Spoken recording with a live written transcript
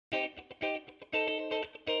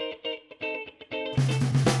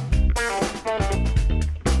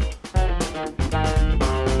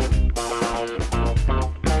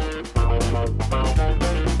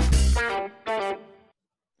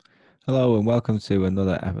and welcome to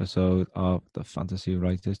another episode of the Fantasy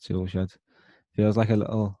Writers Toolshed. Feels like a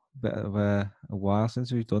little bit of a while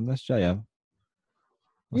since we've done this, JM.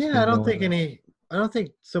 What's Yeah, been going on? I don't think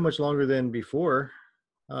so much longer than before.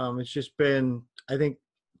 It's just been, I think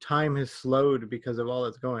time has slowed because of all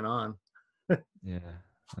that's going on. Yeah,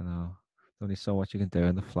 I know. There's only so much you can do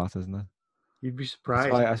in the flat, isn't it? You'd be That's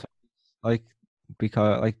surprised. why like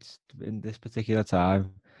because in this particular time,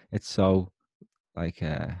 it's so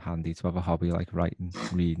handy to have a hobby like writing,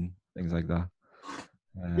 reading, things like that.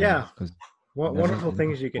 Yeah, Because what never wonderful you're never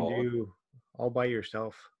things you can bored. do all by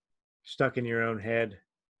yourself, stuck in your own head.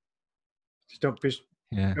 Just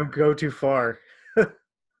Yeah. don't go too far. I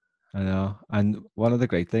know. And one of the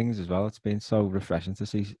great things as well, it's been so refreshing to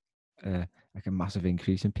see like a massive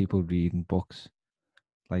increase in people reading books.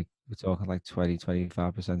 Like we're talking like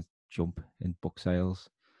 20-25% jump in book sales.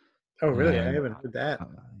 Oh, really? I Um, haven't heard that. uh,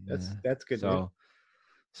 yeah. That's good news.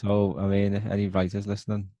 So I mean, if any writers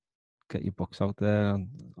listening, get your books out there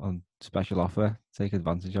on special offer. Take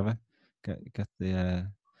advantage of it. Get the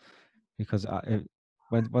because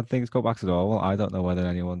when things go back to normal, I don't know whether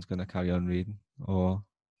anyone's going to carry on reading or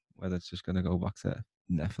whether it's just going to go back to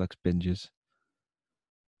Netflix binges.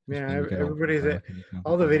 Just Yeah, when you get home from everybody's work and you can't be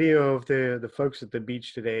all the bothered. video of the folks at the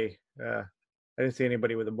beach today. I didn't see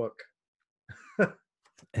anybody with a book.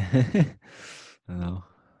 I know.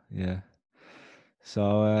 Yeah.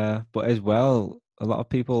 So, but as well, a lot of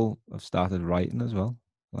people have started writing as well.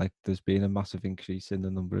 Like, there's been a massive increase in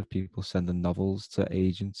the number of people sending novels to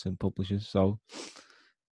agents and publishers. So,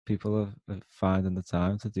 people are finding the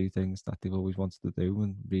time to do things that they've always wanted to do,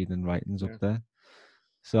 and reading and writing's up Yeah. there.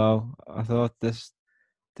 So, I thought this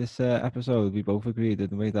episode we both agreed,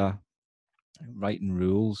 didn't we, that writing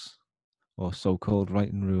rules or so-called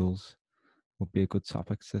writing rules would be a good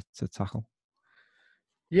topic to tackle.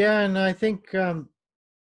 Yeah, and I think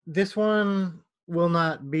this one will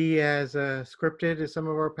not be as scripted as some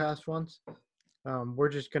of our past ones. We're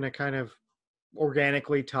just going to kind of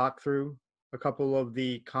organically talk through a couple of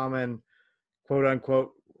the common quote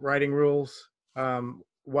unquote writing rules,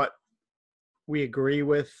 what we agree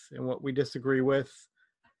with and what we disagree with.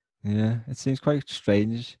 Yeah, it seems quite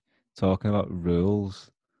strange talking about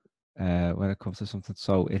rules when it comes to something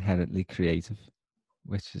so inherently creative,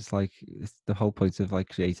 which is like it's the whole point of like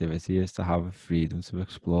creativity is to have freedom to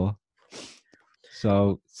explore.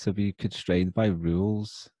 So to be constrained by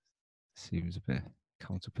rules seems a bit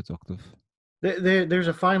counterproductive. There's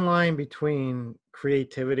a fine line between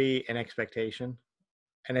creativity and expectation.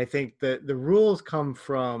 And I think that the rules come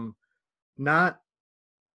from not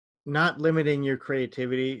limiting your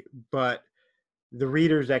creativity, but the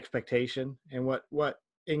reader's expectation and what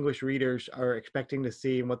English readers are expecting to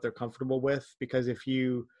see and what they're comfortable with. Because if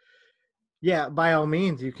you, yeah, by all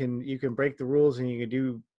means, you can break the rules and you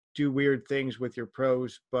can do weird things with your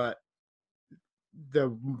prose, but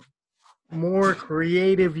the more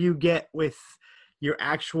creative you get with your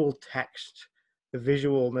actual text, the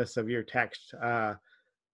visualness of your text,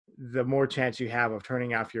 the more chance you have of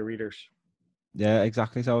turning off your readers. Yeah,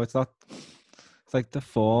 exactly. So it's not. It's like the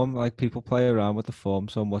form. Like people play around with the form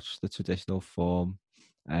so much, the traditional form.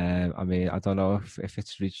 I mean, I don't know if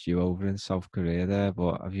it's reached you over in South Korea there,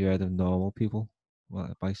 but have you heard of Normal People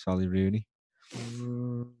by Sally Rooney?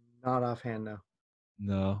 Mm, not offhand, no.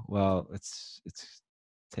 No. Well, it's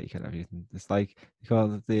taken everything. It's like you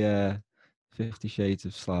call it the 50 Shades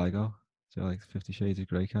of Sligo. So like 50 Shades of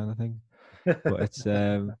Grey kind of thing. But it's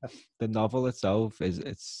the novel itself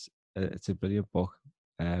it's a brilliant book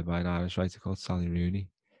by an Irish writer called Sally Rooney,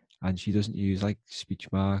 and she doesn't use like speech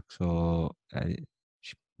marks or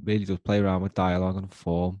she really does play around with dialogue and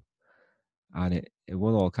form, and it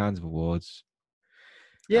won all kinds of awards,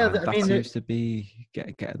 Yeah, and I that mean, seems to be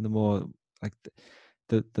getting the more like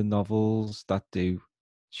the novels that do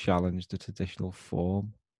challenge the traditional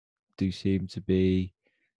form do seem to be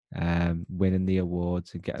winning the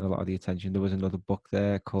awards and getting a lot of the attention. There was another book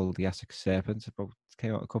there called The Essex Serpent, it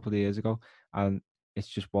came out a couple of years ago, and it's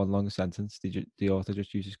just one long sentence. The author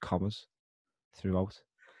just uses commas throughout,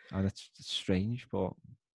 and it's strange, but I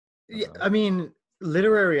yeah, don't know. I mean,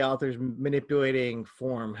 literary authors manipulating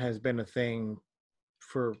form has been a thing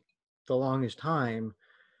for the longest time,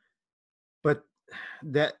 but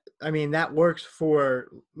that I mean that works for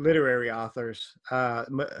literary authors.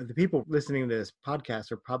 The people listening to this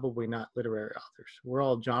podcast are probably not literary authors. We're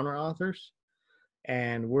all genre authors,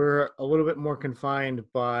 and we're a little bit more confined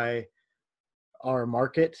by our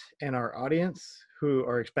market and our audience who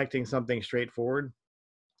are expecting something straightforward.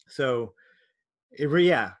 So, if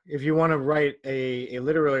you want to write a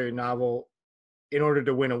literary novel in order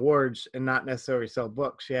to win awards and not necessarily sell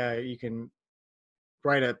books, yeah, you can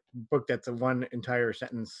write a book that's a one entire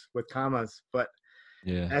sentence with commas, but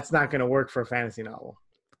Yeah. that's not going to work for a fantasy novel.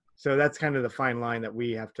 So that's kind of the fine line that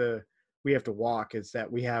we have to walk, is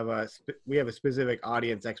that we have a specific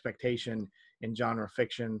audience expectation in genre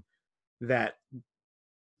fiction that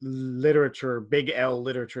literature, big L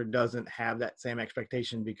literature, doesn't have that same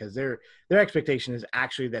expectation, because their expectation is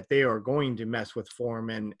actually that they are going to mess with form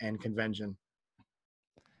and convention.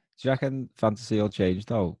 Do you reckon fantasy will change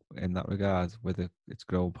though in that regard with its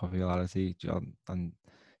growing popularity? John, and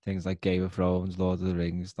things like Game of Thrones, Lord of the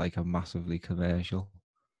Rings, like are massively commercial.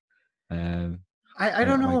 I And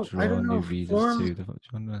don't it might know. I draw don't know new if readers form. to the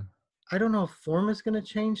genre. I don't know if form is going to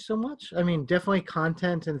change so much. I mean, definitely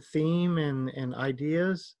content and theme and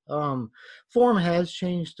ideas. Form has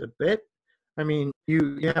changed a bit. I mean,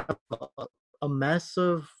 you have a mess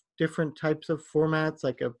of different types of formats,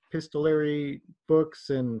 like epistolary books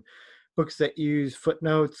and books that use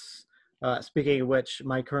footnotes. Speaking of which,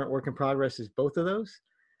 my current work in progress is both of those.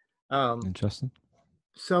 Interesting.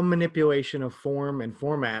 Some manipulation of form and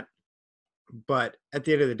format, but at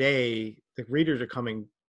the end of the day, the readers are coming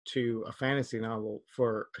to a fantasy novel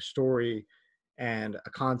for a story and a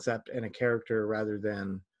concept and a character, rather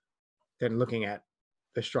than looking at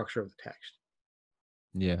the structure of the text.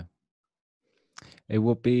 Yeah. It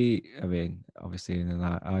would be, I mean, obviously in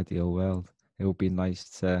an ideal world, it would be nice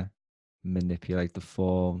to manipulate the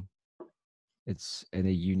form. It's in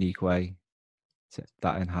a unique way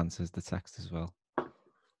that enhances the text as well.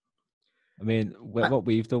 I mean, what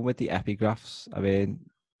we've done with the epigraphs, I mean,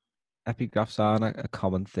 epigraphs aren't a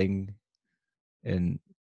common thing in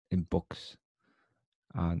books,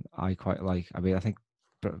 and I quite like. I mean, I think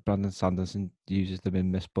Brandon Sanderson uses them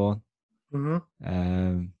in Mistborn,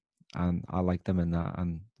 and I like them in that.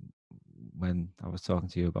 And when I was talking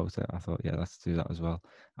to you about it, I thought, yeah, let's do that as well.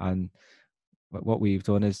 And what we've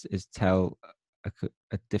done is tell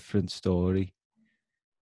a different story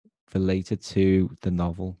related to the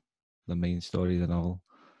novel, the main story of the novel,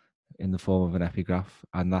 in the form of an epigraph,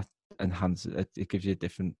 and that enhances it. It gives you a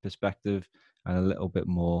different perspective and a little bit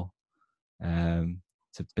more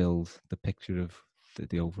to build the picture of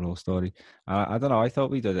the overall story. I don't know. I thought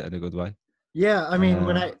we did it in a good way. Yeah, I mean,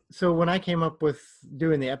 when I came up with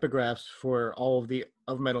doing the epigraphs for all of the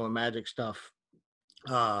Of Metal and Magic stuff,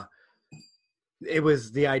 it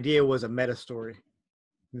was, the idea was a meta story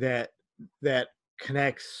that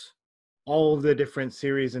connects all of the different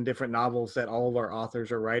series and different novels that all of our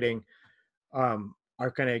authors are writing, are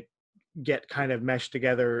going to get kind of meshed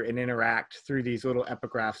together and interact through these little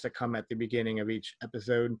epigraphs that come at the beginning of each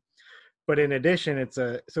episode. But in addition, it's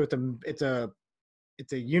a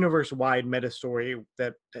universe-wide meta story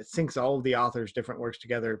that syncs all of the authors' different works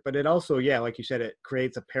together. But it also, yeah, like you said, it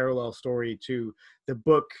creates a parallel story to the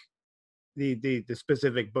book, the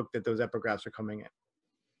specific book that those epigraphs are coming in.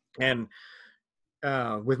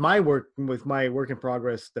 And with my work in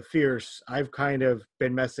progress, The Fierce, I've kind of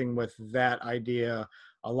been messing with that idea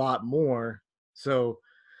a lot more. So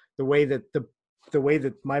the way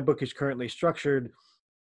that my book is currently structured,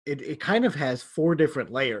 it kind of has 4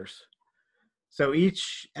 different layers. So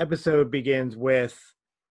each episode begins with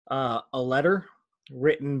a letter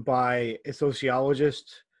written by a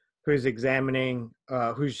sociologist who's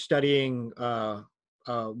studying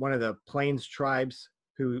one of the Plains tribes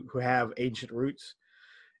who have ancient roots.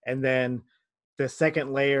 And then the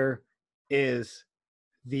second layer is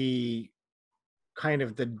the kind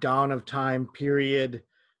of the dawn of time period,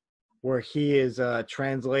 where he is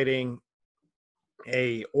translating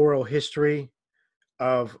a oral history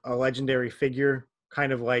of a legendary figure,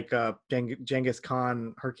 kind of like a Genghis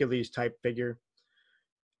Khan, Hercules type figure.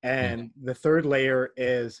 And the third layer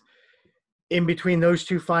is, in between those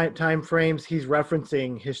 2 time frames, he's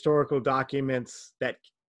referencing historical documents that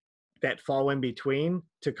fall in between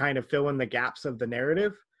to kind of fill in the gaps of the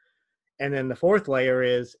narrative. And then the fourth layer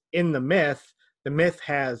is, in the myth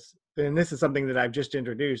has, and this is something that I've just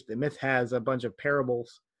introduced, the myth has a bunch of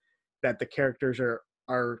parables that the characters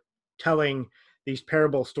are telling these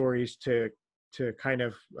parable stories to kind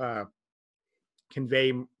of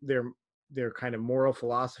convey their kind of moral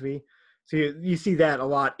philosophy. So you see that a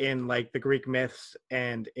lot in like the Greek myths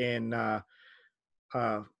and in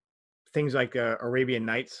things like Arabian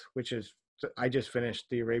Nights, which is, I just finished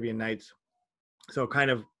the Arabian Nights. So kind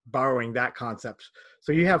of borrowing that concept.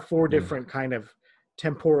 So you have 4 different kind of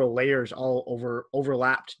temporal layers, all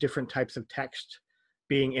overlapped different types of text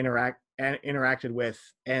being interacted with,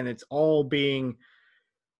 and it's all being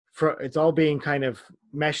kind of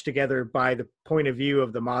meshed together by the point of view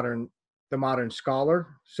of the modern scholar.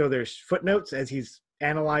 So there's footnotes as he's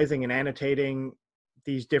analyzing and annotating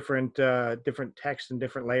these different texts and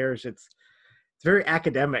different layers. It's it's very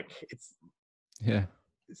academic. It's Yeah.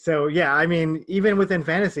 so yeah. I mean, even within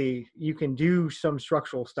fantasy, you can do some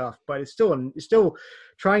structural stuff, but it's still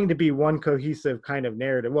trying to be one cohesive kind of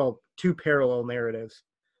narrative. Well, two parallel narratives.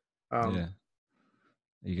 Yeah.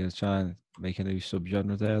 Are you gonna try and make a new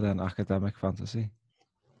subgenre there then, academic fantasy?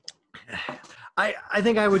 I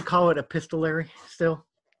think I would call it epistolary still,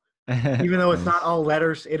 even though it's not Nice. all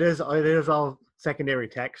letters. It is all secondary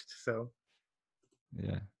text. So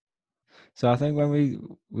Yeah. So I think when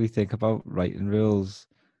we think about writing rules,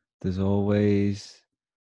 there's always,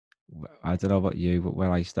 I don't know about you, but when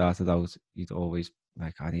I started out, you'd always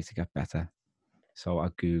like, I need to get better. So I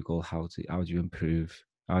Google how do you improve?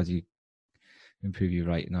 How do you improve your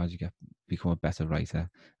writing? How do you become a better writer?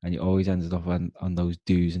 And you always ended up on those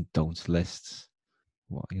do's and don'ts lists.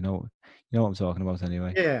 What you know what I'm talking about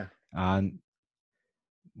anyway. yeah, And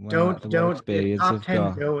the more don't experience top I've 10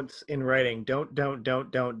 got, don'ts in writing. Don't, and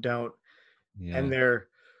yeah,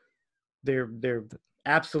 they're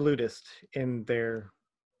absolutist in their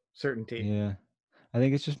certainty. yeah. I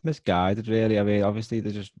think it's just misguided, really. I mean, obviously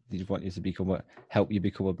they just want you to help you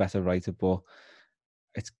become a better writer, but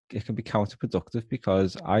it can be counterproductive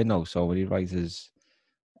because I know so many writers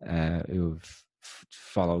who've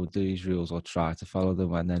followed these rules or tried to follow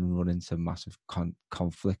them and then run into massive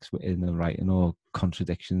conflicts within the writing or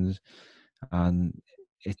contradictions, and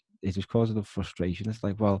it just causes them frustration. It's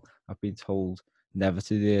like, well, I've been told never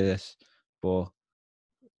to do this, but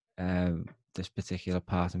this particular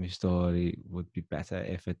part of my story would be better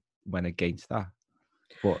if it went against that.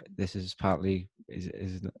 But this is partly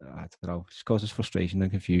is I don't know, it just causes frustration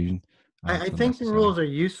and confusion, and I it's think the unnecessary. rules are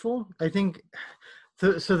useful. I think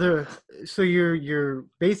so your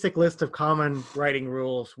basic list of common writing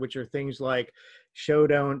rules, which are things like show,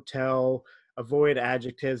 don't tell, avoid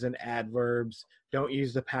adjectives and adverbs, don't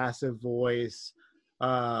use the passive voice,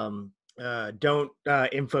 don't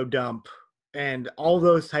info dump, and all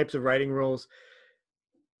those types of writing rules.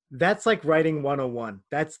 That's like writing 101.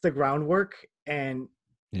 That's the groundwork. And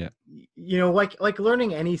Yeah, like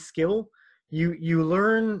learning any skill, you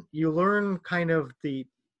learn kind of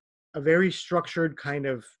a very structured kind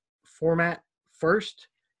of format first,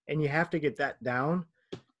 and you have to get that down,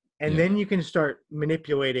 and yeah, then you can start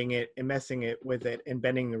manipulating it and messing it with it and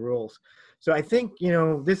bending the rules. So I think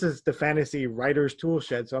this is the fantasy writers tool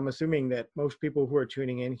shed, so I'm assuming that most people who are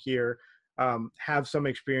tuning in here have some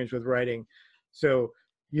experience with writing. So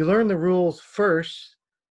you learn the rules first,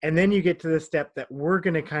 and then you get to the step that we're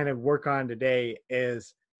going to kind of work on today,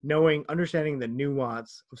 is understanding the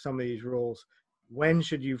nuance of some of these rules. When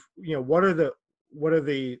should what are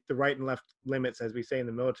the right and left limits, as we say in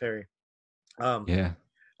the military? um yeah,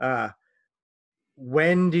 uh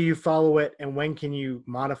when do you follow it, and when can you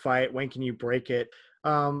modify it, when can you break it?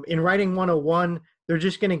 In writing 101, they're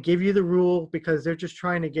just going to give you the rule because they're just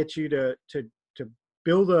trying to get you to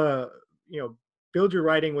build build your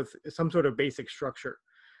writing with some sort of basic structure.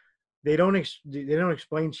 They don't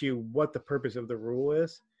explain to you what the purpose of the rule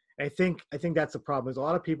is. I think that's the problem. Is a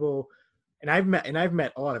lot of people, and I've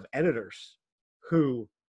met a lot of editors who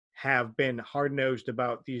have been hard-nosed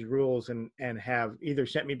about these rules, and have either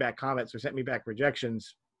sent me back comments or sent me back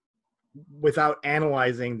rejections without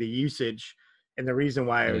analyzing the usage and the reason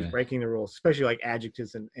why I was yeah, breaking the rules, especially like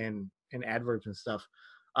adjectives and adverbs and stuff.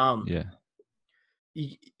 um yeah,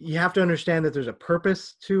 you have to understand that there's a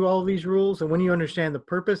purpose to all these rules, and when you understand the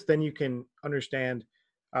purpose, then you can understand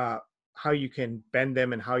uh, how you can bend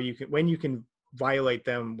them, and when you can violate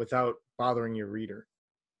them without bothering your reader.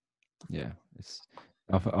 yeah. It's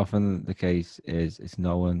often the case is it's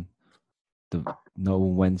knowing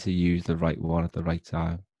when to use the right one at the right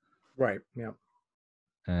time. Right. Yeah.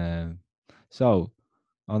 Um, so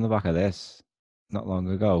on the back of this, not long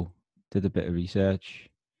ago, did a bit of research.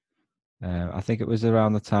 I think it was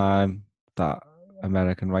around the time that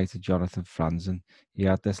American writer Jonathan Franzen, he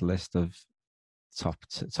had this list of top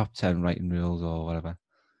 10 writing rules or whatever,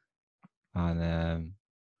 and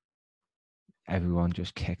everyone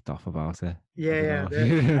just kicked off about it. I Yeah, don't yeah. know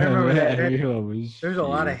if you I remember remember. that. Everyone was There's a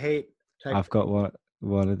lot of fuming. hate. Type. I've got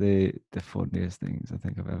one of the funniest things I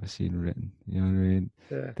think I've ever seen written. You know what I mean?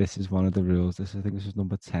 Yeah. This is one of the rules. I think this is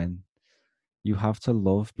number 10. You have to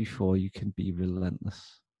love before you can be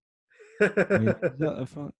relentless. I mean, is that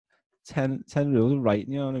a 10 rules of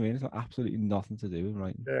writing, you know what I mean? It's got absolutely nothing to do with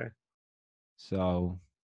writing. Yeah. So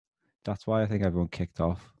that's why I think everyone kicked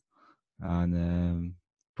off. And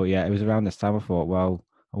but yeah, it was around this time I thought, well,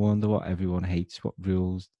 I wonder what everyone hates, what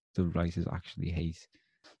rules the writers actually hate.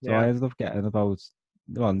 So I Yeah. ended up getting about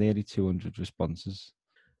nearly 200 responses.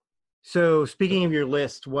 So speaking of your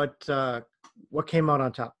list, what came out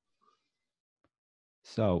on top?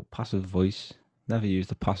 So passive voice. never used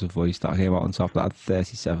the passive voice. That came out on top. That had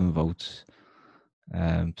 37 votes.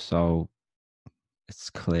 So it's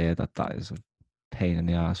clear that that is a pain in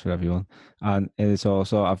the ass for everyone. And it's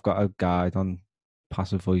also, I've got a guide on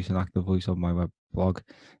passive voice and active voice on my web blog,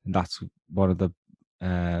 and that's one of the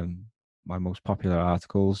my most popular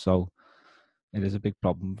articles. So it is a big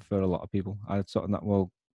problem for a lot of people. And it's something that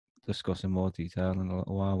we'll discuss in more detail in a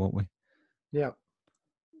little while, won't we? Yeah.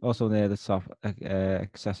 Also near the top,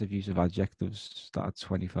 excessive use of adjectives, that had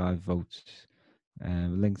 25 votes.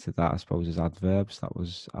 Linked to that, I suppose, is adverbs.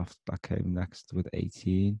 That came next with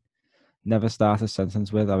 18. Never start a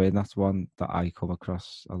sentence with. I mean, that's one that I come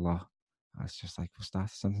across a lot. It's just like, well,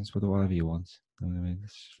 start a sentence with whatever you want. You know what I mean?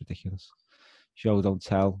 It's ridiculous. Show, don't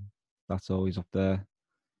tell. That's always up there.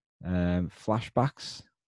 Flashbacks.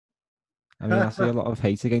 I mean, I see a lot of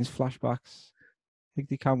hate against flashbacks. I think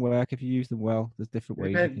they can work if you use them well. There's different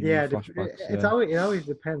ways you can use flashbacks. It always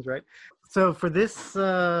depends, right? So for this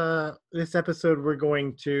this episode, we're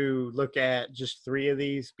going to look at just 3 of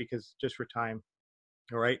these because just for time.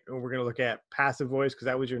 All right, and we're going to look at passive voice because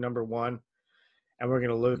that was your number 1, and we're going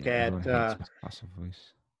to look at passive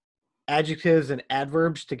voice, adjectives and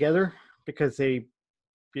adverbs together because they,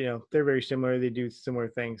 they're very similar. They do similar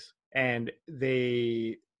things, and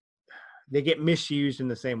they get misused in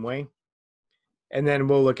the same way. And then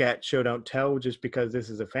we'll look at show, don't tell, just because this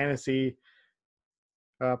is a fantasy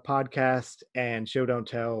podcast, and show, don't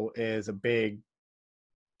tell is a big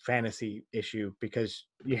fantasy issue because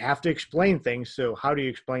you have to explain things. So how do you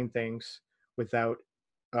explain things without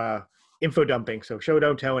info dumping? So show,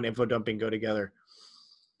 don't tell and info dumping go together.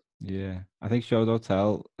 Yeah, I think show, don't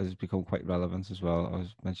tell has become quite relevant as well. I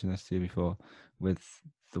was mentioning this to you before with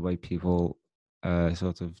the way people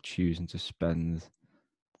sort of choosing to spend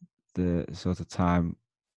the sort of time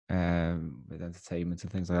with entertainment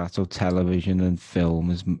and things like that. So television and film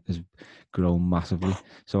has grown massively.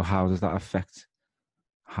 So how does that affect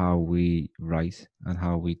how we write and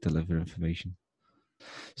how we deliver information?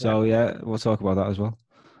 So yeah, we'll talk about that as well.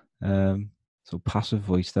 So passive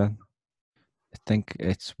voice then. I think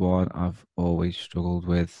it's one I've always struggled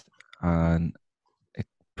with, and it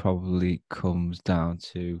probably comes down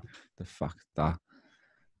to the fact that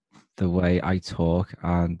the way I talk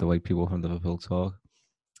and the way people from Liverpool talk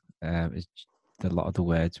is a lot of the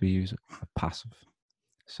words we use are passive.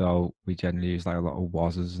 So we generally use like a lot of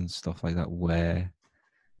was's and stuff like that, where,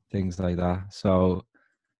 things like that. So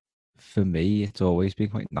for me, it's always been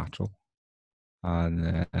quite natural.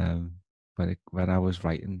 And when I was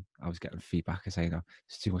writing, I was getting feedback saying, "Oh,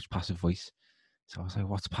 it's too much passive voice." So I was like,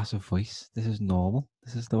 "What's passive voice? This is normal.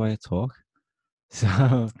 This is the way I talk."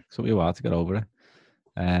 So it's really hard to get over it.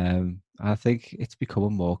 I think it's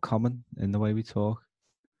becoming more common in the way we talk.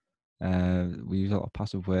 We use a lot of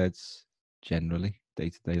passive words generally,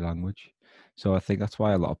 day-to-day language. So I think that's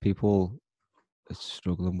why a lot of people are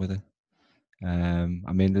struggling with it.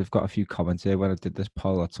 I mean, they've got a few comments here. When I did this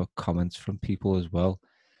poll, I took comments from people as well.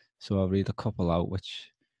 So I'll read a couple out,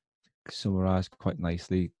 which summarize quite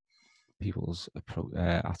nicely people's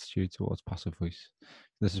attitude towards passive voice.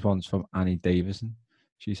 This is one from Annie Davison.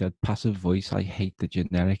 She said, "Passive voice, I hate the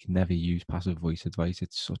generic, never use passive voice advice.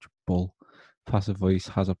 It's such bull. Passive voice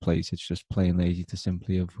has a place. It's just plain lazy to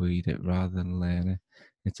simply avoid it rather than learn it.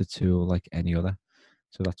 It's a tool like any other."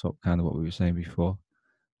 So that's what we were saying before.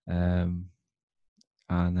 Yeah,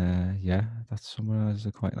 that summarizes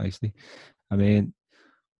it quite nicely. I mean,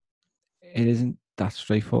 it isn't that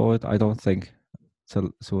straightforward, I don't think,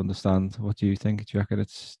 to understand. What do you think? Do you reckon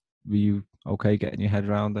were you okay getting your head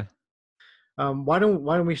around it? Why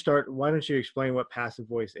don't we start? Why don't you explain what passive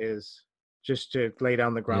voice is, just to lay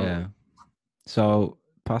down the groundwork? Yeah. So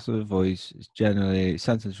passive voice is generally,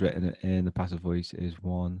 sentence written in the passive voice is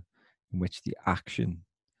one in which the action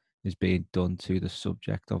is being done to the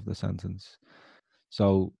subject of the sentence.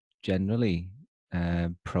 So generally,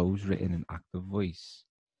 prose written in active voice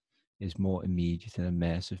is more immediate and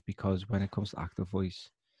immersive, because when it comes to active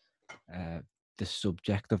voice, the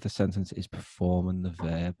subject of the sentence is performing the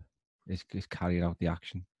verb, is carrying out the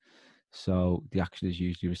action. So the action is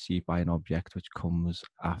usually received by an object which comes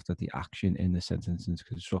after the action in the sentence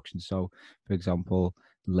construction. So, for example,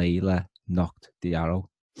 Layla knocked the arrow.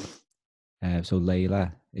 So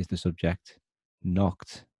Layla is the subject,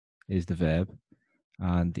 knocked is the verb,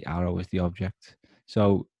 and the arrow is the object.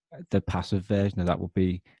 So the passive version of that would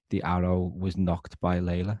be, the arrow was knocked by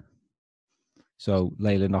Layla. So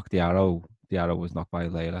Layla knocked the arrow was knocked by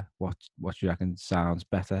Layla. What do you reckon sounds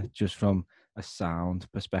better, just from a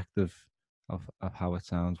sound perspective of how it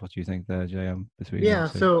sounds? What do you think there, JM, between Yeah,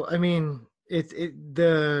 them two? so I mean,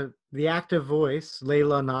 the active voice,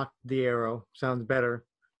 Layla knocked the arrow, sounds better.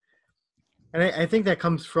 And I think that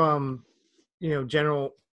comes from,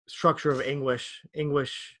 general structure of English.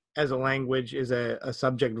 English as a language is a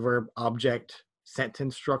subject, verb, object,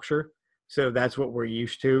 sentence structure. So that's what we're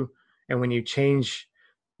used to. And when you change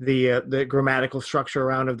the grammatical structure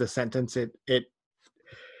around of the sentence, it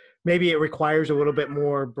maybe it requires a little bit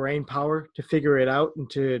more brain power to figure it out and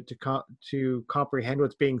to comprehend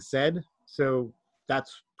what's being said. So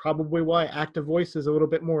that's probably why active voice is a little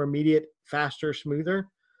bit more immediate, faster, smoother.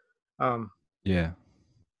 Um, Yeah,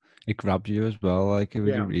 it grabs you as well. Like when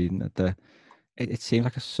yeah, you're reading it, it seems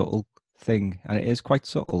like a subtle thing, and it is quite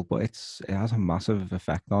subtle, but it has a massive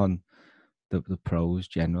effect on the prose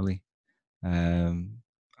generally. Um,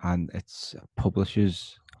 and it's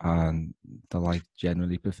publishers and the like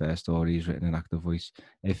generally prefer stories written in active voice.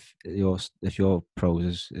 If your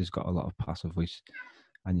prose has got a lot of passive voice,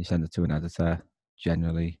 and you send it to an editor,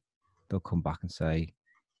 generally they'll come back and say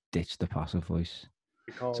ditch the passive voice.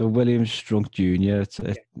 So because William Strunk Jr. It,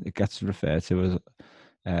 yeah, it gets referred to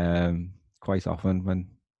as quite often when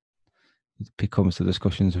it comes to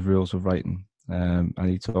discussions of rules of writing, and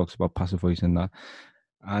he talks about passive voice in that.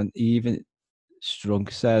 And even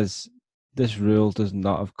Strunk says this rule does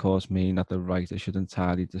not, of course, mean that the writer should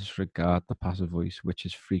entirely disregard the passive voice, which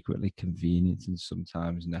is frequently convenient and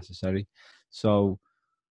sometimes necessary. So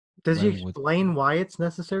does he when would explain why it's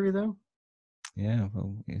necessary though? yeah,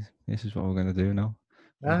 well, this is what we're going to do now.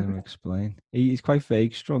 We're Uh, going to explain. He's quite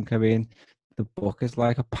vague, Strunk. I mean, the book is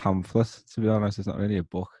like a pamphlet. To be honest, it's not really a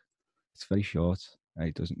book. It's very short. And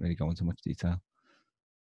it doesn't really go into much detail.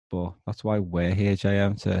 But that's why we're here,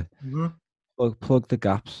 JM, to mhm. plug the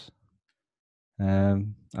gaps.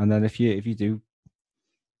 And then if you do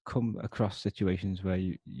come across situations where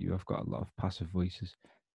you have got a lot of passive voices,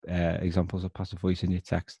 examples of passive voice in your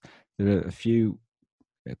text, there are a few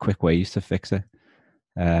quick ways to fix it.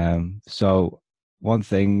 So one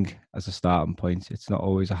thing as a starting point, it's not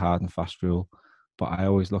always a hard and fast rule, but I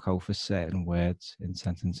always look out for certain words in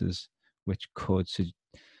sentences which could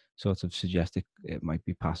sort of suggest it might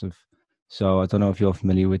be passive. So I don't know if you're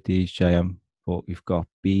familiar with these, JM, but we've got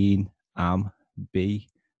been, am, be,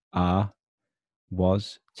 are,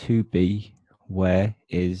 was, to be, where,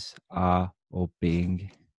 is, are, or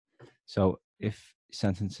being. So if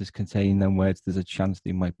sentences contain them words, there's a chance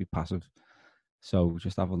they might be passive. So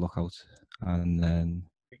just have a look out. And then,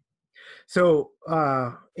 So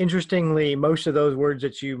interestingly, most of those words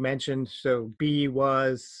that you mentioned, so be,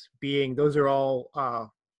 was, being, those are all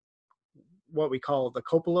what we call the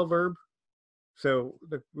copula verb. So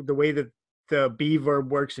the way that the be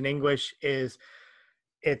verb works in English is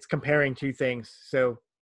it's comparing two things. So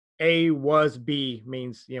A was B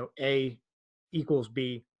means, A equals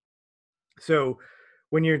B. So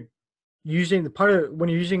when you're using when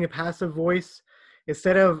you're using a passive voice,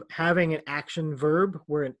 instead of having an action verb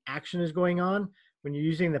where an action is going on, when you're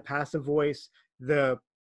using the passive voice, the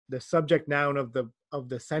subject noun of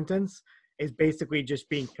the sentence is basically just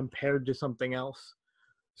being compared to something else.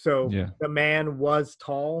 So yeah, the man was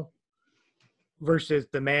tall versus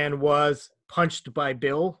the man was punched by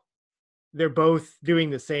Bill. They're both doing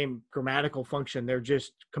the same grammatical function. They're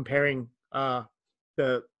just comparing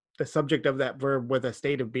the subject of that verb with a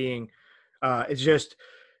state of being. It's just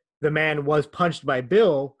the man was punched by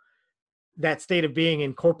Bill. That state of being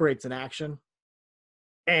incorporates an action,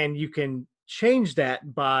 and you can change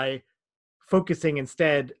that by focusing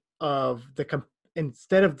instead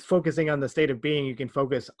of focusing on the state of being, you can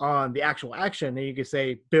focus on the actual action, and you can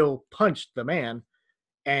say Bill punched the man,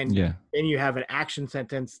 and yeah, then you have an action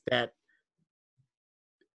sentence that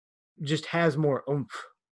just has more oomph.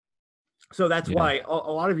 So that's yeah, why a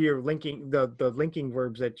lot of your the linking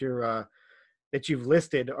verbs that you've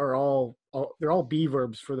listed are they're all be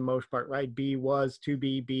verbs for the most part, right? Be, was, to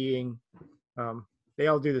be, being. They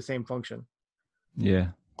all do the same function. yeah,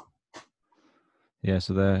 yeah.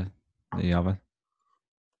 So there you have it.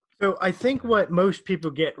 So I think what most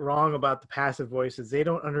people get wrong about the passive voice is they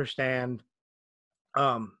don't understand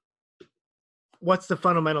um, what's the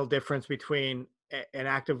fundamental difference between an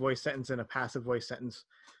active voice sentence and a passive voice sentence.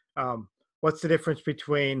 Um, what's the difference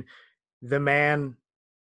between the man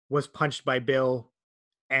was punched by Bill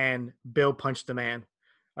and Bill punched the man?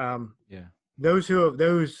 Um, Yeah, those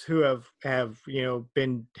who have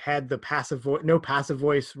been had the no passive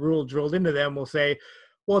voice rule drilled into them will say,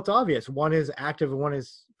 well, it's obvious. One is active and one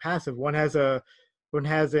is passive. One has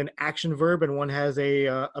an action verb and one has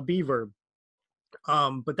a be verb.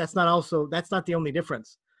 But that's not the only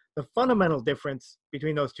difference. The fundamental difference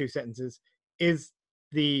between those two sentences is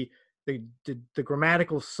the the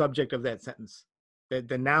grammatical subject of that sentence,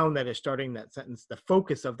 the noun that is starting that sentence, the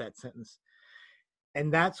focus of that sentence.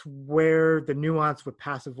 And that's where the nuance with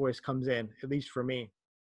passive voice comes in, at least for me.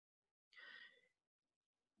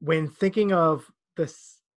 When thinking of the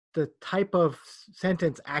type of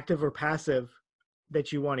sentence, active or passive,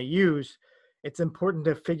 that you want to use, it's important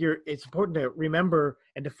to remember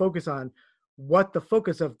and to focus on what the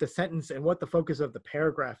focus of the sentence and what the focus of the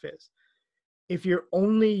paragraph is. If you're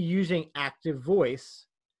only using active voice,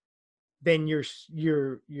 then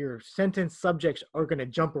your sentence subjects are going to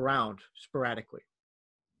jump around sporadically.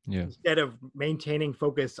 Yeah. Instead of maintaining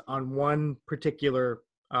focus on one particular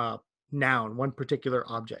noun, one particular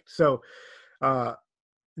object. So I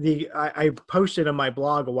posted on my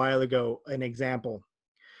blog a while ago an example.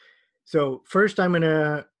 So first I'm going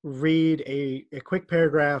to read a quick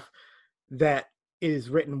paragraph that is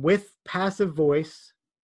written with passive voice,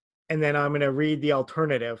 and then I'm going to read the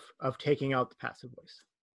alternative of taking out the passive voice.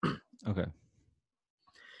 Okay.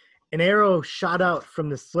 An arrow shot out from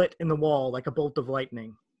the slit in the wall like a bolt of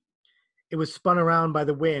lightning. It was spun around by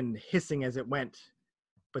the wind, hissing as it went.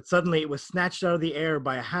 But suddenly it was snatched out of the air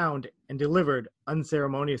by a hound and delivered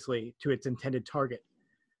unceremoniously to its intended target.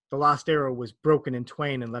 The lost arrow was broken in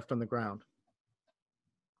twain and left on the ground.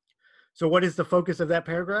 So what is the focus of that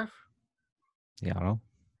paragraph? The arrow.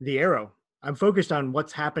 The arrow. I'm focused on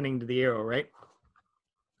what's happening to the arrow, right?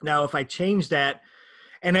 Now, if I change that,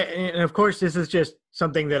 and of course, this is just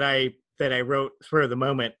something that I wrote for the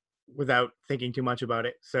moment without thinking too much about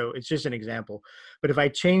it. So it's just an example. But if I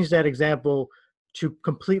change that example to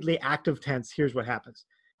completely active tense, here's what happens.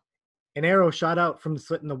 An arrow shot out from the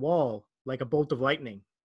slit in the wall like a bolt of lightning.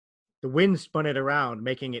 The wind spun it around,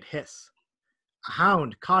 making it hiss. A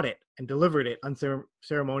hound caught it and delivered it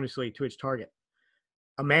unceremoniously to its target.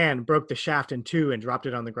 A man broke the shaft in two and dropped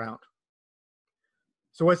it on the ground.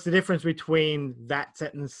 So what's the difference between that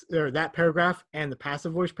sentence or that paragraph and the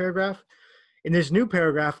passive voice paragraph? In this new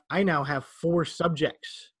paragraph, I now have 4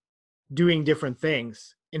 subjects doing different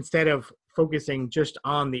things instead of focusing just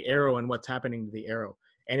on the arrow and what's happening to the arrow.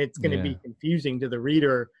 And it's going to be confusing to the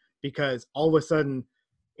reader because all of a sudden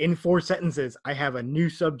in 4 sentences, I have a new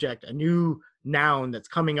subject, a new noun that's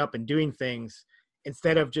coming up and doing things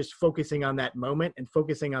instead of just focusing on that moment and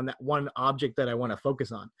focusing on that one object that I want to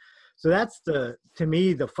focus on. So that's to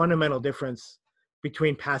me, the fundamental difference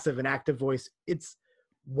between passive and active voice. It's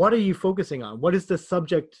what are you focusing on? What is the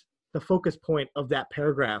subject, the focus point of that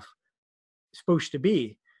paragraph supposed to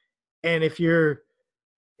be? And if you're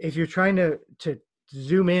trying to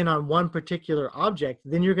zoom in on one particular object,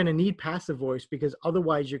 then you're going to need passive voice because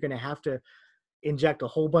otherwise you're going to have to inject a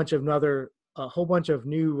whole bunch of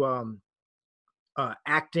new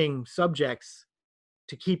acting subjects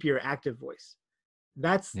to keep your active voice.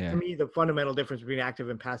 That's to me the fundamental difference between active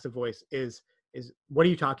and passive voice is what are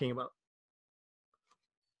you talking about?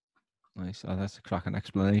 Nice. Oh, that's a cracking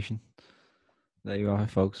explanation. There you are,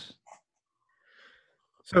 folks.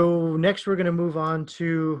 So next we're going to move on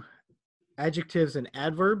to adjectives and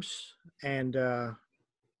adverbs. And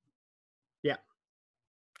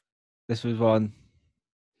this was one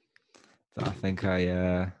that I think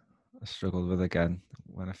I struggled with again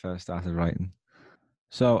when I first started writing.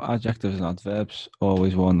 So adjectives and adverbs,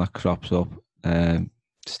 always one that crops up.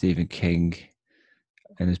 Stephen King,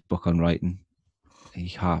 in his book on writing, he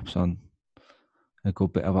harps on a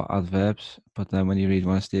good bit about adverbs, but then when you read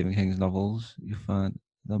one of Stephen King's novels, you find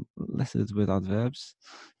them listed with adverbs.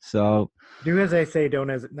 So do as I say,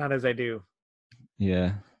 not as I do.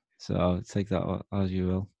 Yeah, so take that as you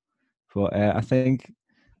will. But I think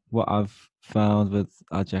what I've found with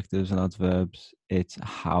adjectives and adverbs, it's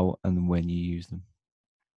how and when you use them.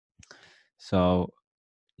 So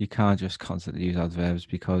you can't just constantly use adverbs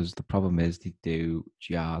because the problem is they do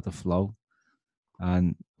jar the flow.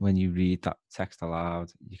 And when you read that text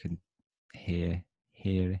aloud, you can hear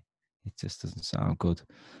it. It just doesn't sound good.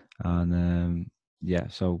 And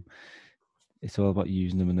so it's all about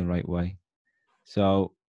using them in the right way.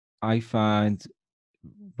 So I find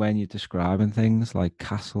when you're describing things like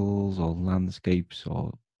castles or landscapes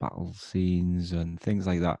or battle scenes and things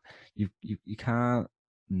like that, you can't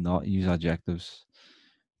not use adjectives.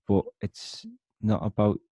 But it's not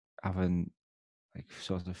about having like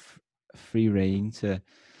sort of free reign to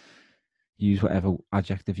use whatever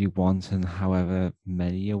adjective you want and however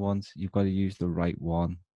many you want. You've got to use the right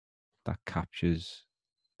one that captures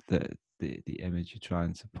the image you're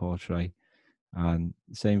trying to portray. And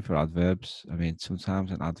same for adverbs. I mean,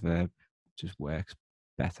 sometimes an adverb just works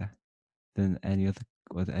better than any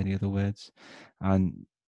other words. And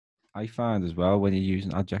I find as well when you're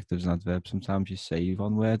using adjectives and adverbs, sometimes you save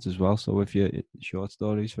on words as well. So if you're short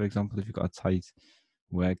stories, for example, if you've got a tight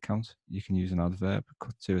word count, you can use an adverb,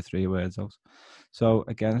 cut 2 or 3 words out. So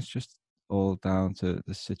again, it's just all down to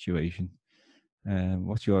the situation.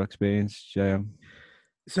 What's your experience, JM?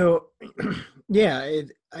 So, yeah,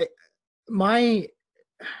 my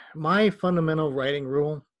fundamental writing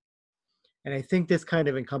rule, and I think this kind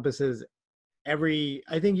of encompasses I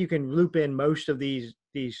think you can loop in most of these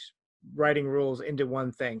writing rules into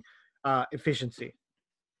one thing: efficiency.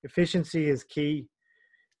 Efficiency is key,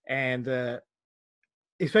 and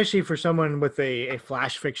especially for someone with a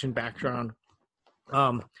flash fiction background,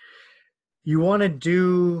 you want to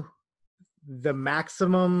do the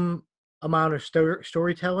maximum amount of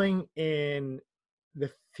storytelling in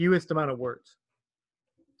the fewest amount of words.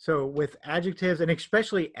 So with adjectives, and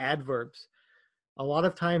especially adverbs, a lot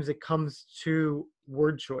of times it comes to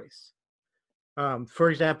word choice. For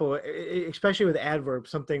example, especially with adverbs,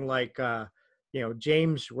 something like,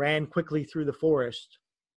 James ran quickly through the forest.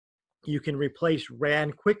 You can replace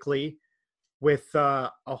ran quickly with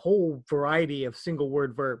a whole variety of single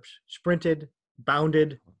word verbs: sprinted,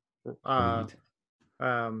 bounded,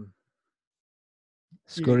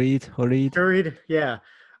 scurried, hurried, yeah.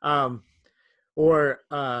 Or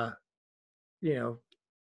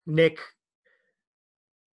Nick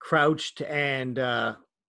crouched and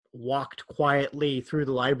walked quietly through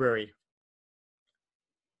the library.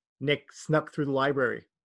 Nick snuck through the library,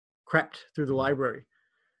 crept through the library.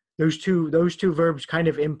 Those two verbs kind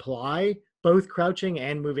of imply both crouching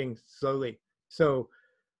and moving slowly. So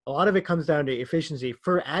a lot of it comes down to efficiency.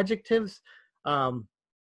 For adjectives,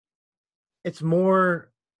 it's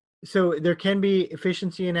more, so there can be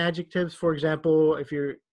efficiency in adjectives. For example, if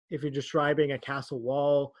you're describing a castle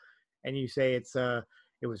wall and you say it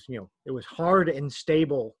was hard and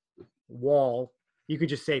stable wall, you could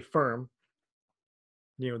just say firm.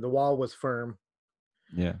 The wall was firm.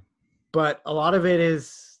 Yeah. But a lot of it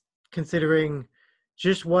is considering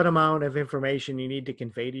just what amount of information you need to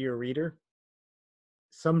convey to your reader.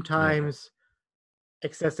 Sometimes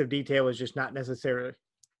excessive detail is just not necessary.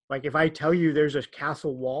 Like if I tell you there's a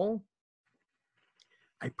castle wall,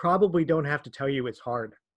 I probably don't have to tell you it's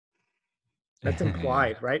hard. That's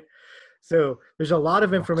implied, right? So there's a lot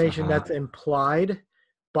of information that's implied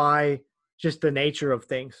by just the nature of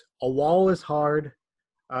things. A wall is hard.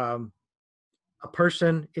 A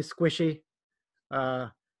person is squishy.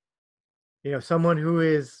 Someone who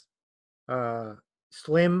is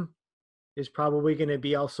slim is probably going to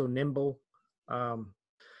be also nimble.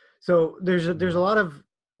 So there's a lot of,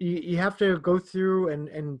 you have to go through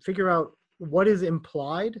and figure out what is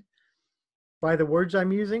implied by the words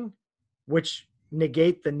I'm using, which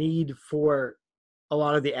negate the need for a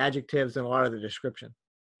lot of the adjectives and a lot of the description.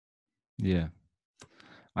 Yeah.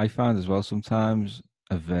 I find as well sometimes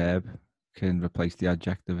a verb can replace the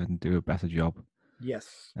adjective and do a better job.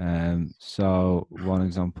 Yes. So one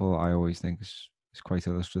example I always think is quite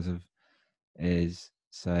illustrative is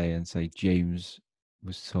say James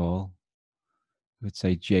was tall. I would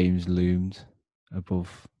say James loomed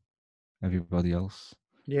above everybody else.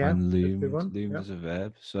 Yeah. And loomed is a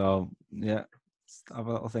verb. So yeah, have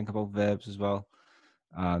a little think about verbs as well.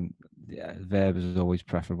 And yeah, verb is always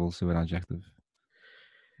preferable to an adjective.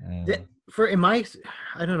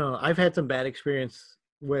 I don't know. I've had some bad experience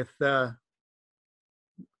with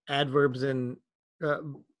adverbs and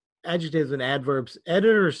adjectives and adverbs.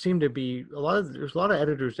 Editors seem to be there's a lot of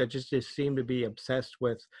editors that just seem to be obsessed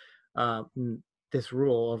with this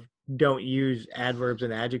rule of don't use adverbs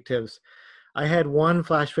and adjectives. I had one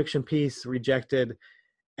flash fiction piece rejected,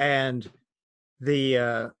 and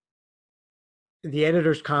the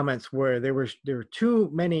editor's comments were there were too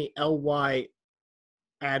many ly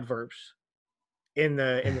adverbs in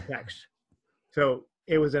the text. So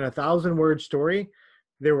it was an 1,000-word story.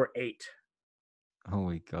 There were 8. Oh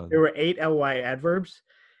my God. There were 8 ly adverbs,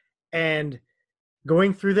 and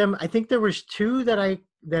going through them, I think there was 2 that I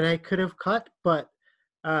could have cut, but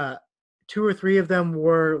 2 or 3 of them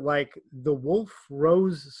were like the wolf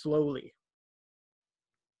rose slowly.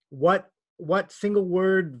 What single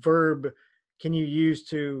word verb can you use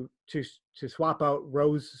to swap out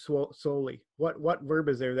rose slowly? What verb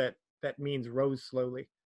is there that means rose slowly?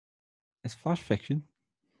 It's flash fiction.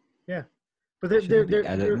 Yeah, but they're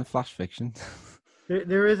editing the flash fiction.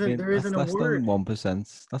 There isn't a word.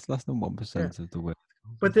 That's less than 1% of the word.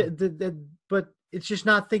 But but it's just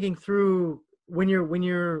not thinking through when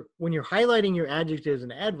you're highlighting your adjectives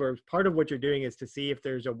and adverbs. Part of what you're doing is to see if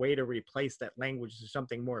there's a way to replace that language to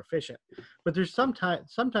something more efficient. But there's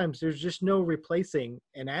sometimes there's just no replacing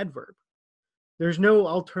an adverb. There's no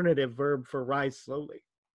alternative verb for rise slowly.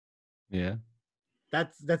 Yeah.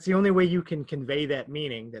 That's the only way you can convey that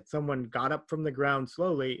meaning, that someone got up from the ground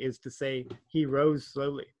slowly, is to say he rose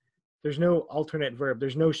slowly. There's no alternate verb.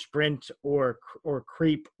 There's no sprint or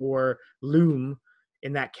creep or loom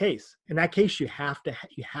in that case. In that case, you have to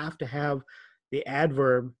have the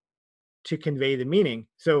adverb to convey the meaning.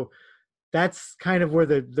 So that's kind of where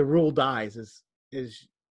the rule dies. Is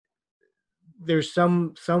there's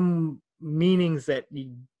some meanings that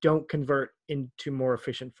you don't convert into more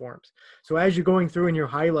efficient forms. So as you're going through and you're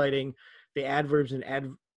highlighting the adverbs and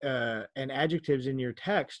adjectives in your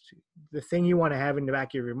text, the thing you want to have in the back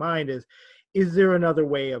of your mind is there another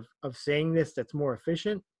way of saying this that's more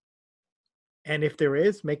efficient? And if there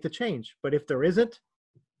is, make the change. But if there isn't,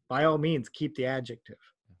 by all means, keep the adjective.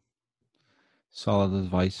 Solid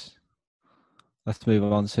advice. Let's move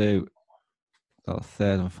on to the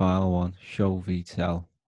third and final one, show v tell.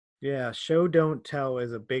 Yeah, show don't tell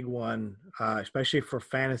is a big one, especially for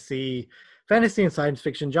fantasy and science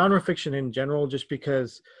fiction, genre fiction in general, just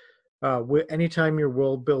because anytime you're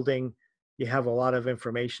world building, you have a lot of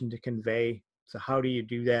information to convey. So how do you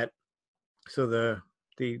do that? So the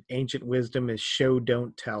ancient wisdom is show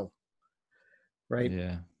don't tell, right?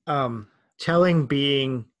 Yeah. Telling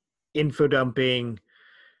being info dumping,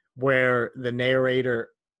 where the narrator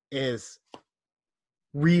is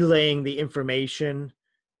relaying the information.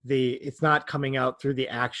 It's not coming out through the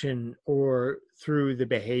action or through the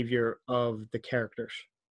behavior of the characters.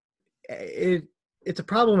 It's a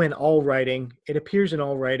problem in all writing. It appears in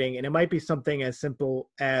all writing, and it might be something as simple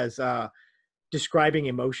as describing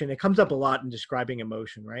emotion. It comes up a lot in describing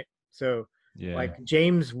emotion, right? So like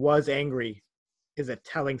James was angry is a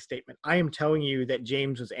telling statement. I am telling you that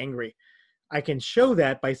James was angry. I can show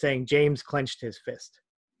that by saying James clenched his fist.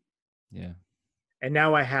 Yeah. And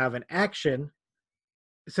now I have an action.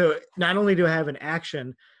 So not only do I have an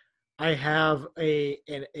action, I have a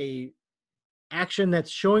action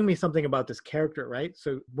that's showing me something about this character, right?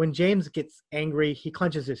 So when James gets angry, he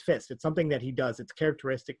clenches his fist. It's something that he does. It's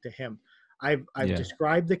characteristic to him. I've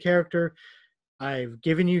described the character. I've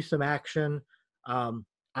given you some action.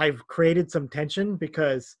 I've created some tension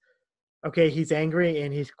because, okay, he's angry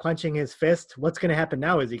and he's clenching his fist. What's going to happen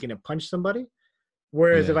now? Is he going to punch somebody?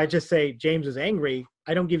 Whereas if I just say James is angry,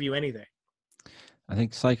 I don't give you anything. I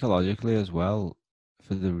think psychologically as well,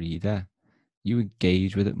 for the reader, you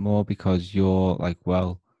engage with it more because you're like,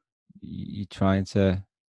 well, you're trying to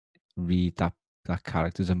read that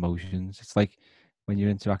character's emotions. It's like when you're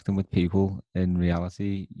interacting with people in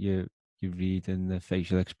reality, you're reading the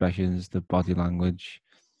facial expressions, the body language.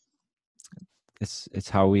 It's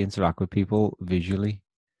how we interact with people visually.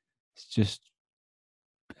 It's just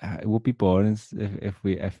it would be boring if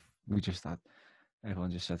we just had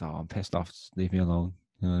everyone just said, "Oh, I'm pissed off. Just leave me alone."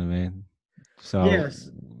 You know what I mean? So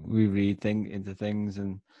we read into things,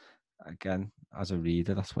 and again, as a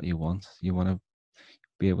reader, that's what you want. You want to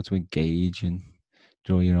be able to engage and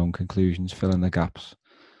draw your own conclusions, fill in the gaps.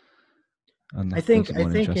 And I think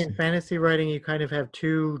in fantasy writing, you kind of have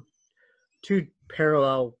two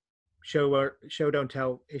parallel show don't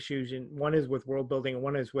tell issues, and one is with world building, and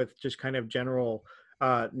one is with just kind of general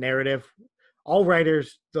narrative. All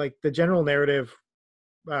writers, like the general narrative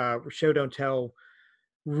show don't tell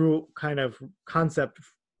rule kind of concept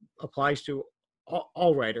applies to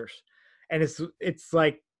all writers, and it's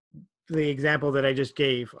like the example that I just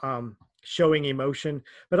gave, showing emotion,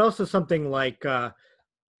 but also something like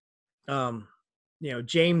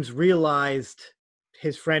James realized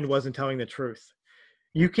his friend wasn't telling the truth.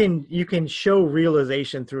 You can show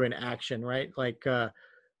realization through an action, right? Like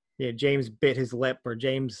James bit his lip, or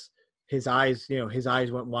James his eyes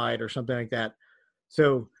went wide, or something like that.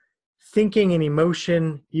 So thinking and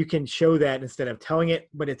emotion, you can show that instead of telling it,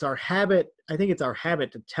 but it's our habit. I think it's our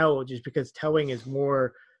habit to tell, just because telling is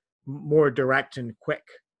more direct and quick.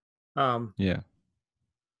 But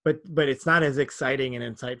it's not as exciting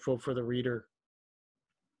and insightful for the reader.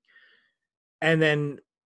 And then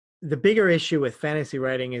the bigger issue with fantasy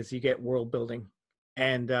writing is you get world building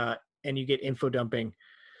and you get info dumping.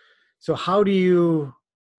 So how do you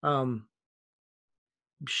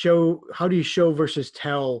show versus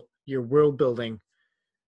tell your world building?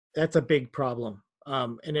 That's a big problem.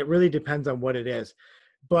 And it really depends on what it is.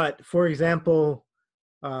 But for example,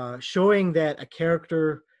 showing that a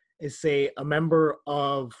character is, say, a member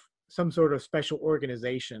of some sort of special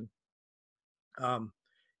organization.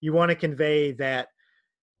 You want to convey that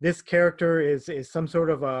this character is some sort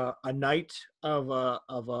of a knight of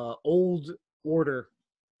a old order,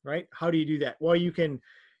 right? How do you do that? Well, you can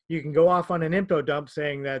go off on an info dump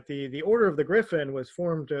saying that the Order of the Griffin was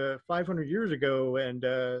formed 500 years ago, and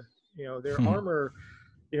their armor,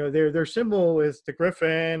 their symbol is the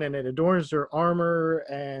griffin, and it adorns their armor,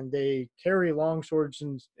 and they carry long swords,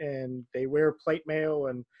 and they wear plate mail,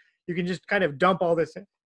 and you can just kind of dump all this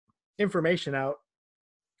information out.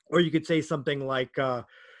 Or you could say something like,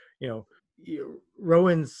 you know,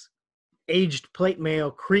 Rowan's aged plate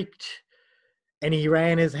mail creaked, and he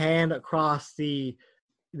ran his hand across the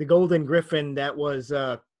golden griffin that was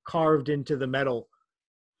carved into the metal.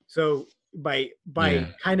 So by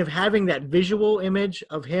Yeah. kind of having that visual image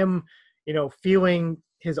of him, feeling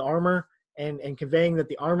his armor and conveying that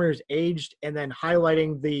the armor is aged, and then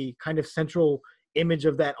highlighting the kind of central image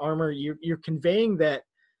of that armor, you're conveying that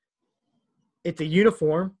it's a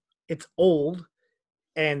uniform, it's old,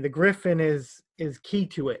 and the griffin is key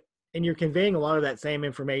to it. And you're conveying a lot of that same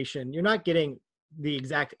information. You're not getting the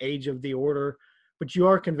exact age of the order, but you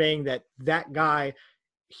are conveying that that guy,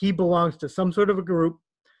 he belongs to some sort of a group,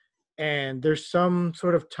 and there's some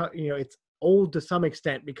sort of it's old to some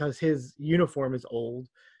extent because his uniform is old,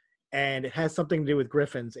 and it has something to do with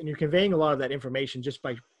griffins. And you're conveying a lot of that information just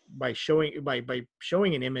by showing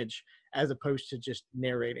an image as opposed to just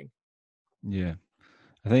narrating. Yeah.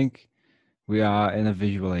 I think we are in a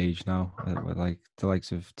visual age now. We're like the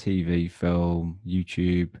likes of TV, film,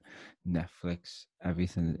 YouTube, Netflix.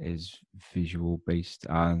 Everything is visual based,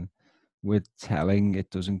 and with telling, it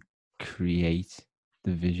doesn't create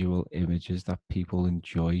the visual images that people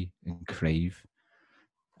enjoy and crave.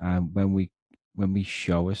 And when we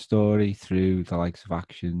show a story through the likes of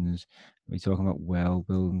actions, we're talking about world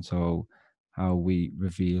building. So how we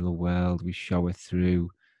reveal a world, we show it through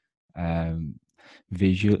um,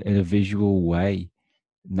 visual in a visual way,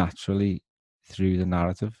 naturally through the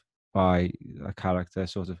narrative by a character.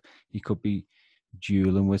 Sort of, he could be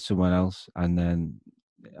dueling with someone else, and then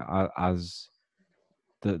as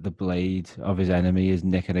the blade of his enemy is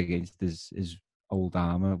nicking against his old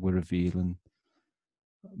armor, we're revealing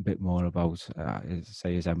a bit more about,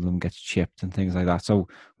 say, his emblem gets chipped and things like that. So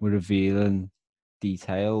we're revealing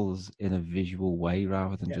details in a visual way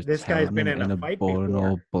rather than just This guy's telling been them in a in a fight boring before.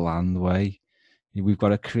 or bland way. We've got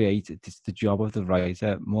to create, it's the job of the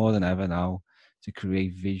writer more than ever now to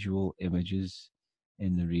create visual images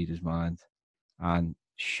in the reader's mind, and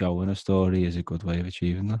showing a story is a good way of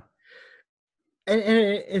achieving that.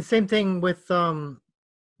 And same thing with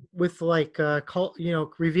like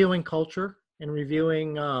reviewing culture and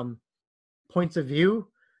reviewing points of view.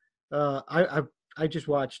 I just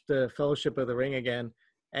watched the Fellowship of the Ring again,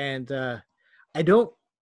 and I don't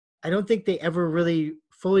think they ever really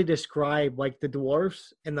fully describe like the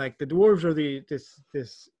dwarves. And like the dwarves are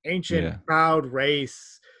this ancient proud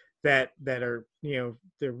race that are,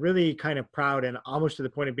 they're really kind of proud and almost to the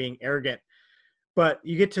point of being arrogant. But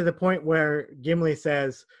you get to the point where Gimli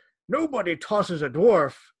says, "Nobody tosses a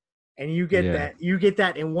dwarf," and you get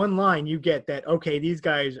that in one line. You get that, okay, these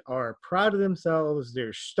guys are proud of themselves.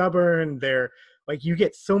 They're stubborn. They're like, you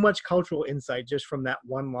get so much cultural insight just from that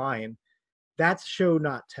one line. That's show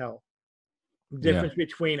not tell. The difference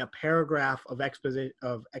between a paragraph of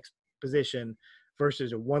exposition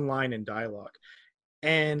versus a one line in dialogue.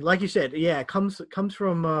 And like you said, it comes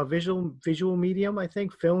from visual medium. I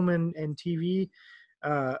think film and TV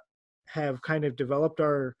have kind of developed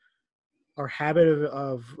our habit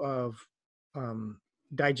of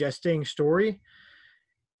digesting story.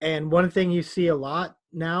 And one thing you see a lot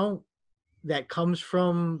now that comes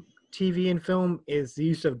from TV and film is the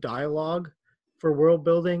use of dialogue for world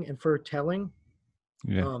building and for telling.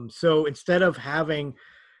 So instead of having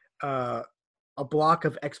a block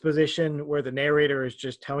of exposition where the narrator is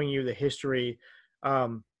just telling you the history,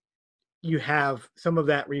 you have some of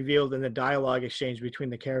that revealed in the dialogue exchange between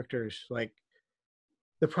the characters. Like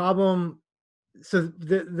the problem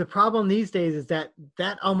these days is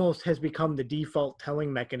that almost has become the default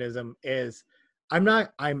telling mechanism. Is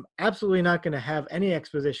I'm absolutely not going to have any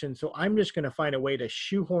exposition, so I'm just going to find a way to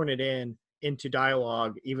shoehorn it into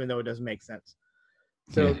dialogue even though it doesn't make sense.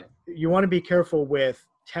 So you want to be careful with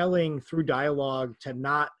telling through dialogue to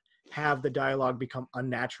not have the dialogue become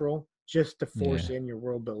unnatural just to force in your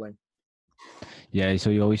world building. Yeah, so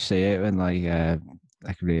you always see it in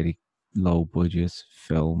like really low budget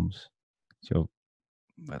films. So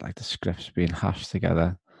like the scripts being hashed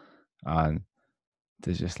together, and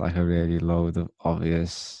there's just like a really load of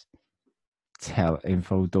obvious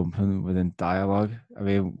info dumping within dialogue. I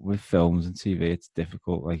mean, with films and TV, it's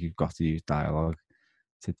difficult. Like you've got to use dialogue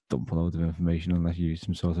to dump a load of information unless you use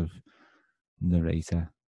some sort of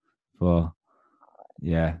narrator. But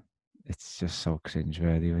yeah, it's just so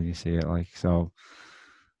cringeworthy when you see it. Like, so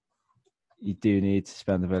you do need to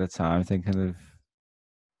spend a bit of time thinking of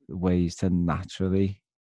ways to naturally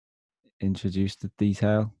introduce the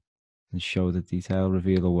detail and show the detail,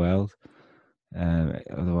 reveal the world.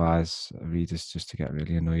 Otherwise, readers just to get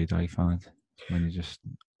really annoyed, I find, when you just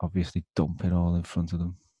obviously dump it all in front of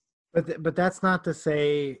them. But that's not to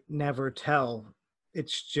say never tell.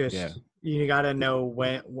 It's Yeah. just you got to know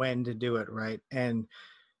when to do it, right? And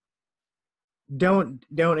don't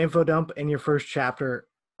info dump in your first chapter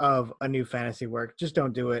of a new fantasy work. Just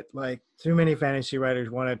don't do it. Like too many fantasy writers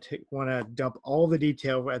want to dump all the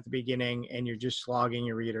detail at the beginning, and you're just slogging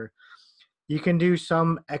your reader. You can do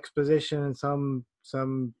some exposition and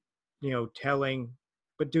some telling,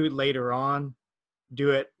 but do it later on.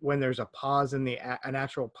 Do it when there's a pause in a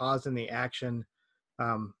natural pause in the action.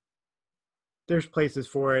 Um, there's places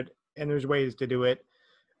for it, and there's ways to do it,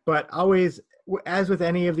 but always, as with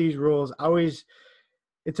any of these rules, always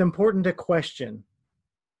it's important to question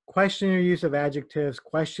your use of adjectives,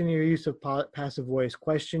 question your use of passive voice,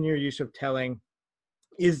 question your use of telling.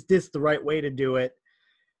 Is this the right way to do it?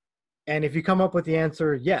 And if you come up with the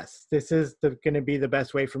answer, yes, this is going to be the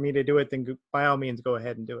best way for me to do it, then by all means go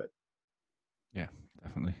ahead and do it. Yeah,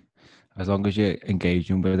 definitely. As long as you're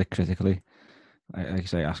engaging with it critically, like I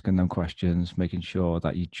say, asking them questions, making sure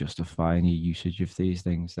that you're justifying your usage of these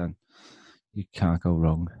things, then you can't go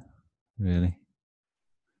wrong, really.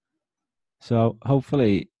 So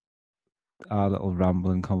hopefully our little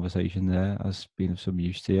rambling conversation there has been of some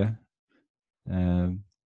use to you.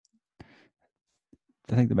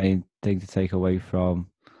 I think the main thing to take away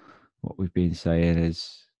from what we've been saying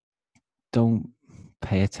is don't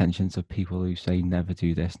pay attention to people who say never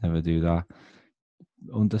do this, never do that.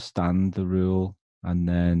 Understand the rule and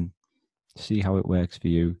then see how it works for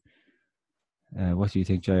you. What do you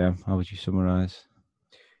think, JM? How would you summarize?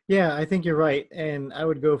 Yeah, I think you're right. And I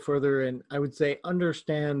would go further and I would say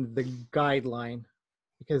understand the guideline,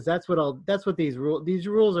 because that's what these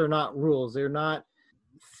rules are not rules. They're not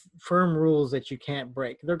firm rules that you can't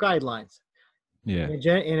break. They're guidelines. Yeah.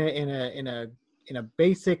 In a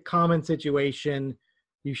basic common situation,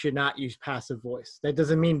 you should not use passive voice. That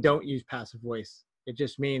doesn't mean don't use passive voice. It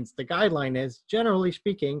just means the guideline is, generally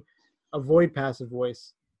speaking, avoid passive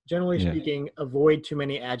voice. Generally speaking, avoid too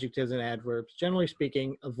many adjectives and adverbs. Generally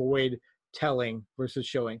speaking, avoid telling versus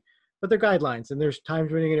showing. But they're guidelines, and there's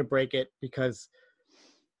times when you're going to break it because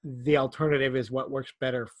the alternative is what works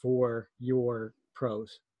better for your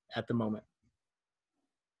prose at the moment.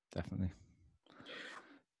 Definitely.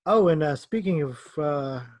 Oh, and speaking of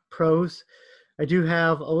prose, I do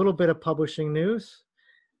have a little bit of publishing news.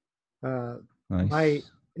 Nice.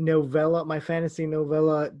 My fantasy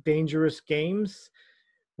novella, Dangerous Games,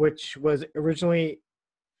 which was originally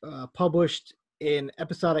published in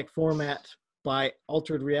episodic format by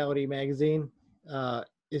Altered Reality magazine,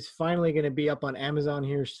 is finally going to be up on Amazon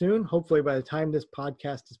here soon. Hopefully by the time this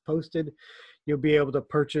podcast is posted, you'll be able to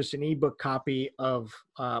purchase an ebook copy of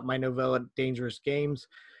my novella, Dangerous Games,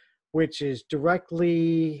 which is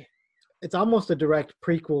it's almost a direct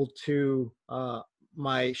prequel to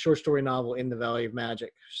my short story novel, In the Valley of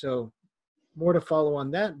Magic. So more to follow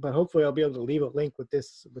on that, but hopefully I'll be able to leave a link with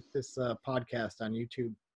this podcast on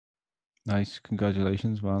YouTube. Nice.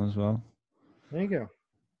 Congratulations, man, as well. There you go.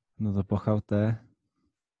 Another book out there.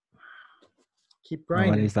 Keep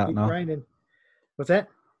grinding. How many is that now? Grinding. What's that?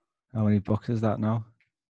 How many books is that now?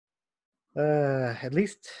 At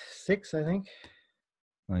least 6, I think.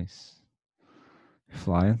 Nice.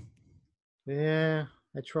 Flying. Yeah,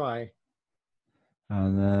 I try.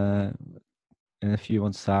 And in a few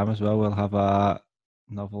months' time as well, we'll have our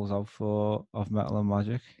novels out of Metal and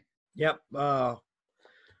Magic. Yep.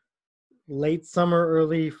 Late summer,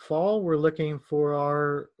 early fall, we're looking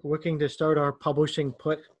to start our publishing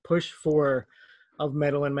push for Of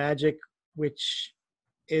Metal and Magic, which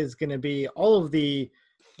is going to be all of the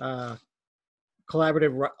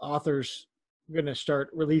collaborative authors going to start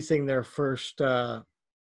releasing their first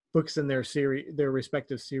books in their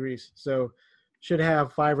respective series. So should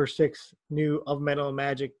have 5 or 6 new Of Metal and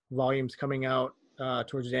Magic volumes coming out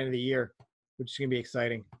towards the end of the year, which is going to be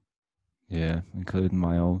exciting. Yeah, including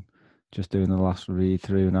my own. Just doing the last read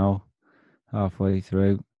through now, halfway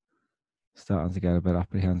through. Starting to get a bit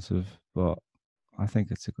apprehensive, but I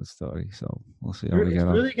think it's a good story. So we'll see how we get on.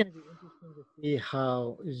 It's really going to be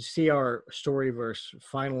interesting to see our storyverse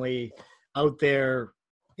finally out there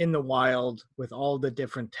in the wild with all the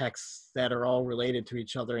different texts that are all related to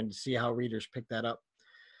each other, and to see how readers pick that up.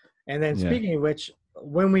 And then speaking of which,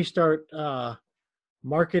 when we start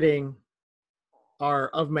marketing our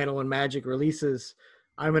Of Metal and Magic releases,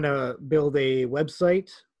 I'm going to build a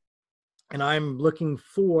website, and I'm looking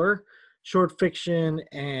for short fiction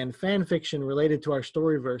and fan fiction related to our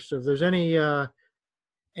storyverse. So if there's any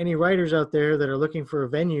writers out there that are looking for a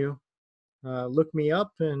venue, look me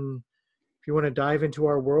up. And if you want to dive into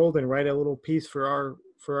our world and write a little piece for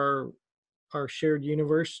our shared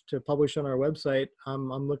universe to publish on our website,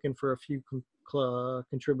 I'm looking for a few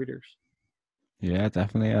contributors. Yeah,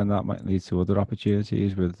 definitely, and that might lead to other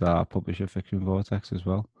opportunities with Publisher Fiction Vortex as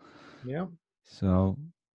well. Yeah. So,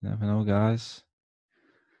 never know, guys.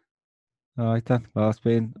 All right then. Well, it's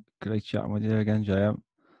been great chatting with you again, JM.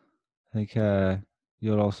 I think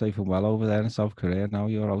you're all safe and well over there in South Korea now.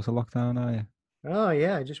 You're out of lockdown, are you? Oh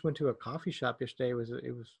yeah, I just went to a coffee shop yesterday. It was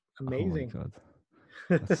Oh my amazing. God.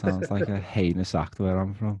 That sounds like a heinous act where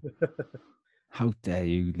I'm from. How dare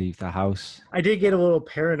you leave the house? I did get a little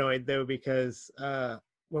paranoid though because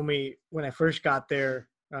when I first got there,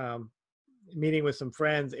 meeting with some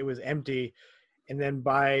friends, it was empty, and then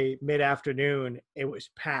by mid-afternoon it was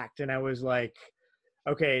packed, and I was like,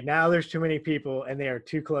 okay, now there's too many people and they are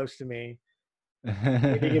too close to me. I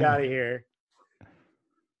need to get out of here.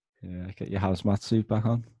 Yeah, get your hazmat suit back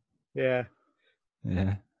on. Yeah.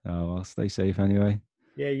 Yeah. Oh well, stay safe anyway.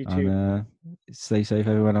 Yeah, you too. And stay safe,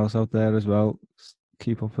 everyone else out there as well.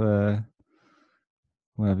 Keep up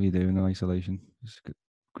whatever you're doing in isolation. It's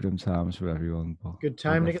grim times for everyone. But Good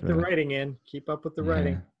time to get the writing in. Keep up with the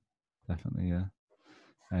writing. Definitely,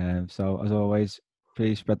 yeah. So as always,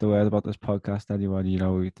 please spread the word about this podcast. Anyone you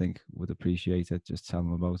know who you think would appreciate it, just tell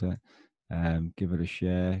them about it. Give it a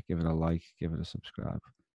share, give it a like, give it a subscribe.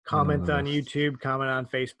 Comment on YouTube, comment on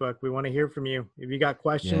Facebook. We want to hear from you. If you got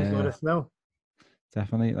questions, let us know.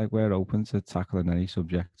 Definitely, like we're open to tackling any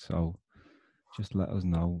subject. So just let us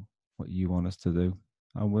know what you want us to do,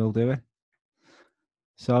 and we'll do it.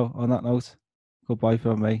 So on that note, goodbye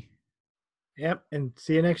from me. Yep, and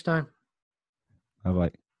see you next time. Bye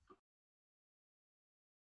bye.